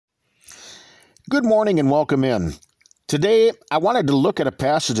Good morning and welcome in. Today, I wanted to look at a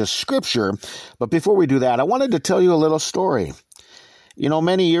passage of Scripture, but before we do that, I wanted to tell you a little story.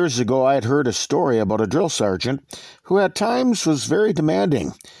 Many years ago, I had heard a story about a drill sergeant who at times was very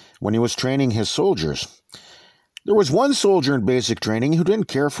demanding when he was training his soldiers. There was one soldier in basic training who didn't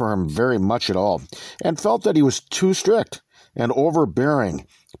care for him very much at all and felt that he was too strict and overbearing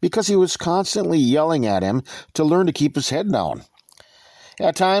because he was constantly yelling at him to learn to keep his head down.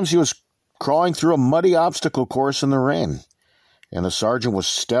 At times, he was crawling through a muddy obstacle course in the rain, and the sergeant would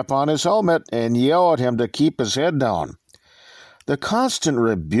step on his helmet and yell at him to keep his head down. The constant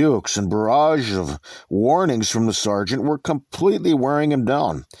rebukes and barrage of warnings from the sergeant were completely wearing him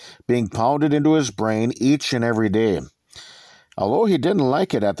down, being pounded into his brain each and every day. Although he didn't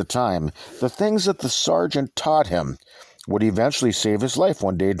like it at the time, the things that the sergeant taught him would eventually save his life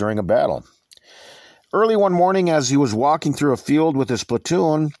one day during a battle. Early one morning, as he was walking through a field with his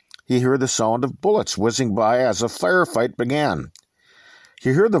platoon, he heard the sound of bullets whizzing by as a firefight began. He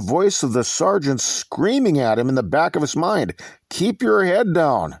heard the voice of the sergeant screaming at him in the back of his mind, "Keep your head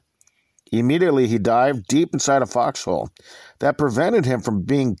down." Immediately, he dived deep inside a foxhole that prevented him from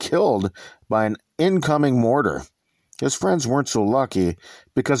being killed by an incoming mortar. His friends weren't so lucky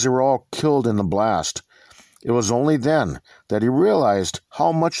because they were all killed in the blast. It was only then that he realized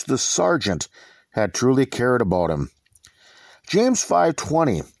how much the sergeant had truly cared about him. James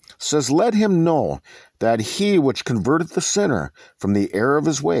 5:20 says, "Let him know that he which converteth the sinner from the error of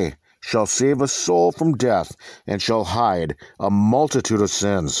his way shall save a soul from death and shall hide a multitude of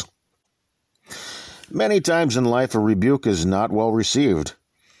sins." Many times in life, a rebuke is not well received.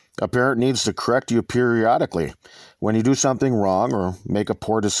 A parent needs to correct you periodically when you do something wrong or make a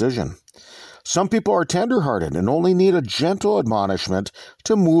poor decision. Some people are tender-hearted and only need a gentle admonishment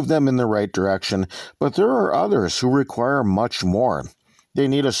to move them in the right direction, but there are others who require much more. They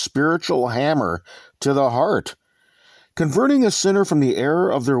need a spiritual hammer to the heart. Converting a sinner from the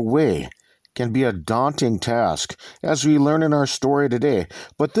error of their way can be a daunting task, as we learn in our story today,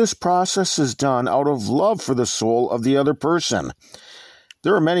 but this process is done out of love for the soul of the other person.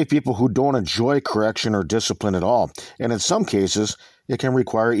 There are many people who don't enjoy correction or discipline at all, and in some cases, it can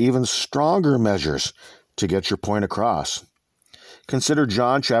require even stronger measures to get your point across. Consider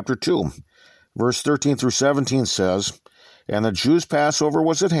John chapter 2, verse 13 through 17 says, "And the Jews' Passover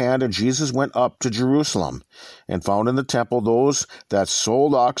was at hand, and Jesus went up to Jerusalem, and found in the temple those that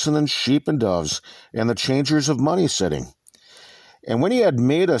sold oxen and sheep and doves, and the changers of money sitting. And when he had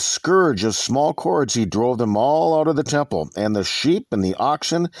made a scourge of small cords, he drove them all out of the temple, and the sheep and the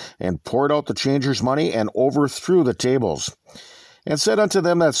oxen, and poured out the changers' money, and overthrew the tables. And said unto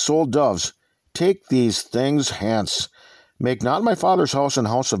them that sold doves, Take these things hence. Make not my Father's house an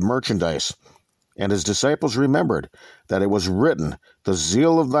house of merchandise. And his disciples remembered that it was written, The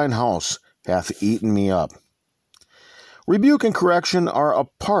zeal of thine house hath eaten me up." Rebuke and correction are a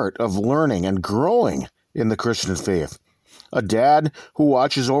part of learning and growing in the Christian faith. A dad who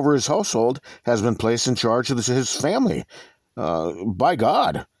watches over his household has been placed in charge of his family by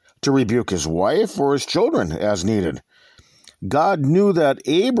God to rebuke his wife or his children as needed. God knew that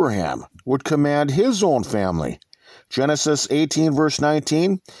Abraham would command his own family. Genesis 18, verse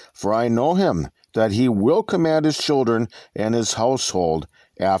 19, "For I know him, that he will command his children and his household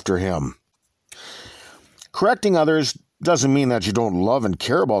after him." Correcting others doesn't mean that you don't love and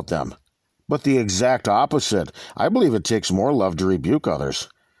care about them, but the exact opposite. I believe it takes more love to rebuke others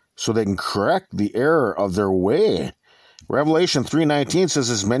so they can correct the error of their way. Revelation 3:19 says,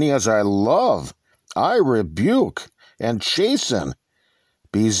 "As many as I love, I rebuke and chasten.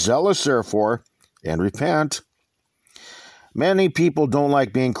 Be zealous, therefore, and repent." Many people don't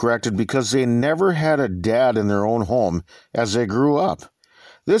like being corrected because they never had a dad in their own home as they grew up.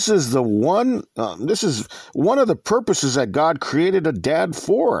 This is one of the purposes that God created a dad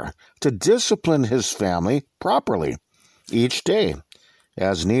for, to discipline his family properly each day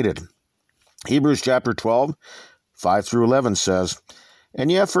as needed. Hebrews chapter 12, 5 through 11 says,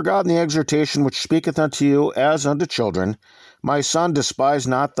 "And ye have forgotten the exhortation which speaketh unto you as unto children. My son, despise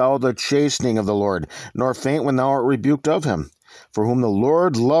not thou the chastening of the Lord, nor faint when thou art rebuked of him. For whom the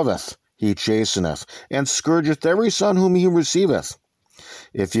Lord loveth, he chasteneth, and scourgeth every son whom he receiveth.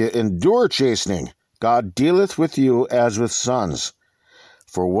 If ye endure chastening, God dealeth with you as with sons.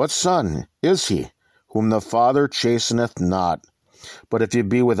 For what son is he, whom the Father chasteneth not? But if ye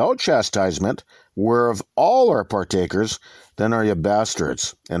be without chastisement, whereof all are partakers, then are ye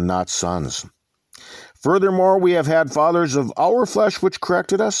bastards, and not sons. Furthermore, we have had fathers of our flesh which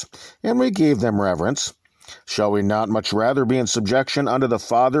corrected us, and we gave them reverence. Shall we not much rather be in subjection unto the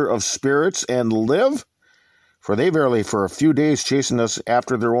Father of spirits and live? For they verily for a few days chasten us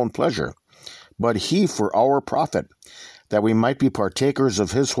after their own pleasure. but he for our profit, that we might be partakers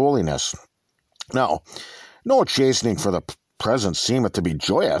of his holiness. Now, no chastening for the present seemeth to be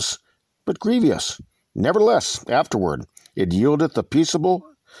joyous, but grievous. Nevertheless, afterward, it yieldeth the peaceable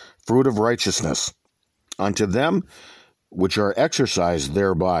fruit of righteousness unto them which are exercised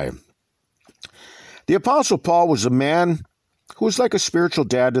thereby. The Apostle Paul was a man who was like a spiritual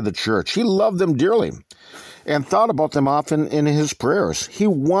dad to the church. He loved them dearly and thought about them often in his prayers. He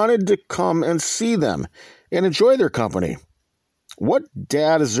wanted to come and see them and enjoy their company. What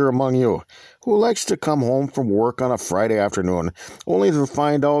dad is there among you who likes to come home from work on a Friday afternoon only to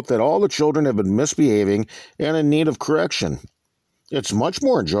find out that all the children have been misbehaving and in need of correction? It's much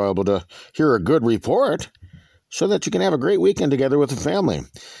more enjoyable to hear a good report so that you can have a great weekend together with the family.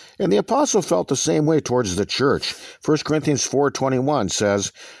 And the apostle felt the same way towards the church. 1 Corinthians 4:21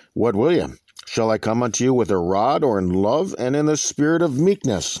 says, "What will you? Shall I come unto you with a rod, or in love and in the spirit of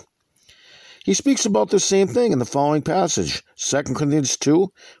meekness?" He speaks about the same thing in the following passage, 2 Corinthians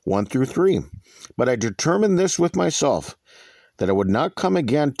 2:1-3. "But I determined this with myself, that I would not come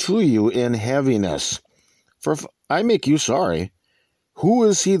again to you in heaviness. For if I make you sorry, who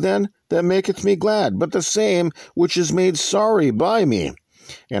is he then that maketh me glad, but the same which is made sorry by me?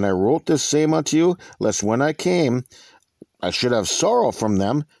 And I wrote this same unto you, lest when I came, I should have sorrow from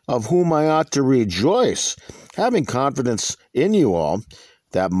them, of whom I ought to rejoice, having confidence in you all,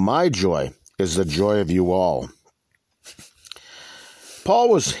 that my joy is the joy of you all." Paul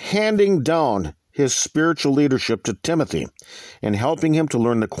was handing down his spiritual leadership to Timothy and helping him to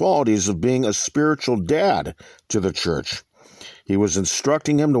learn the qualities of being a spiritual dad to the church. He was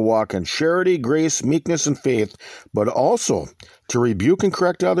instructing him to walk in charity, grace, meekness, and faith, but also to rebuke and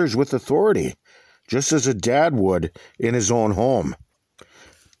correct others with authority, just as a dad would in his own home.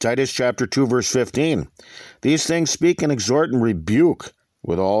 Titus chapter 2, verse 15. "These things speak and exhort and rebuke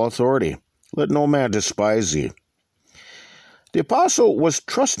with all authority. Let no man despise thee." The apostle was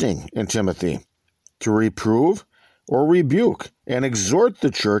trusting in Timothy to reprove or rebuke and exhort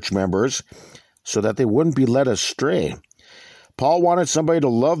the church members so that they wouldn't be led astray. Paul wanted somebody to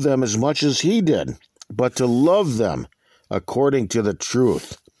love them as much as he did, but to love them according to the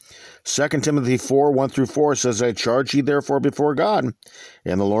truth. 2 Timothy 4:1-4 says, "I charge ye therefore before God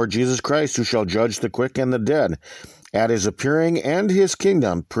and the Lord Jesus Christ, who shall judge the quick and the dead, at his appearing and his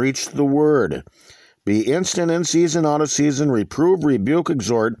kingdom, preach the word. Be instant in season, out of season, reprove, rebuke,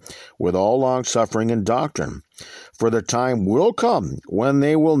 exhort, with all longsuffering and doctrine. For the time will come when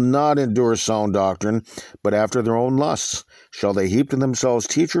they will not endure sound doctrine, but after their own lusts shall they heap to themselves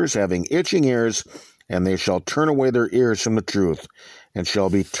teachers having itching ears, and they shall turn away their ears from the truth, and shall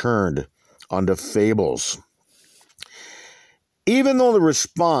be turned unto fables." Even though the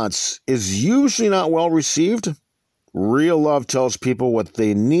response is usually not well received, real love tells people what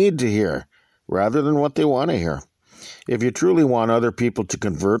they need to hear rather than what they want to hear. If you truly want other people to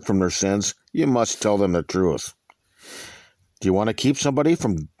convert from their sins, you must tell them the truth. Do you want to keep somebody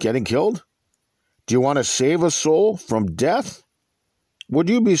from getting killed? Do you want to save a soul from death? Would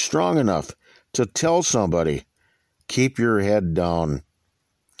you be strong enough to tell somebody, keep your head down?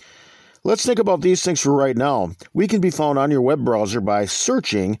 Let's think about these things for right now. We can be found on your web browser by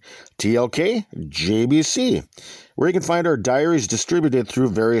searching tlkjbc, where you can find our diaries distributed through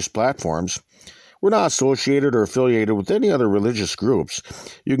various platforms. We're not associated or affiliated with any other religious groups.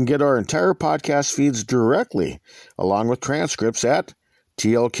 You can get our entire podcast feeds directly, along with transcripts at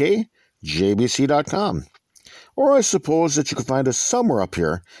tlkjbc.com. Or I suppose that you can find us somewhere up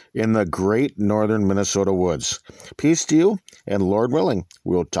here in the great northern Minnesota woods. Peace to you, and Lord willing,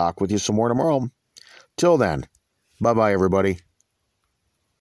 we'll talk with you some more tomorrow. Till then, bye-bye, everybody.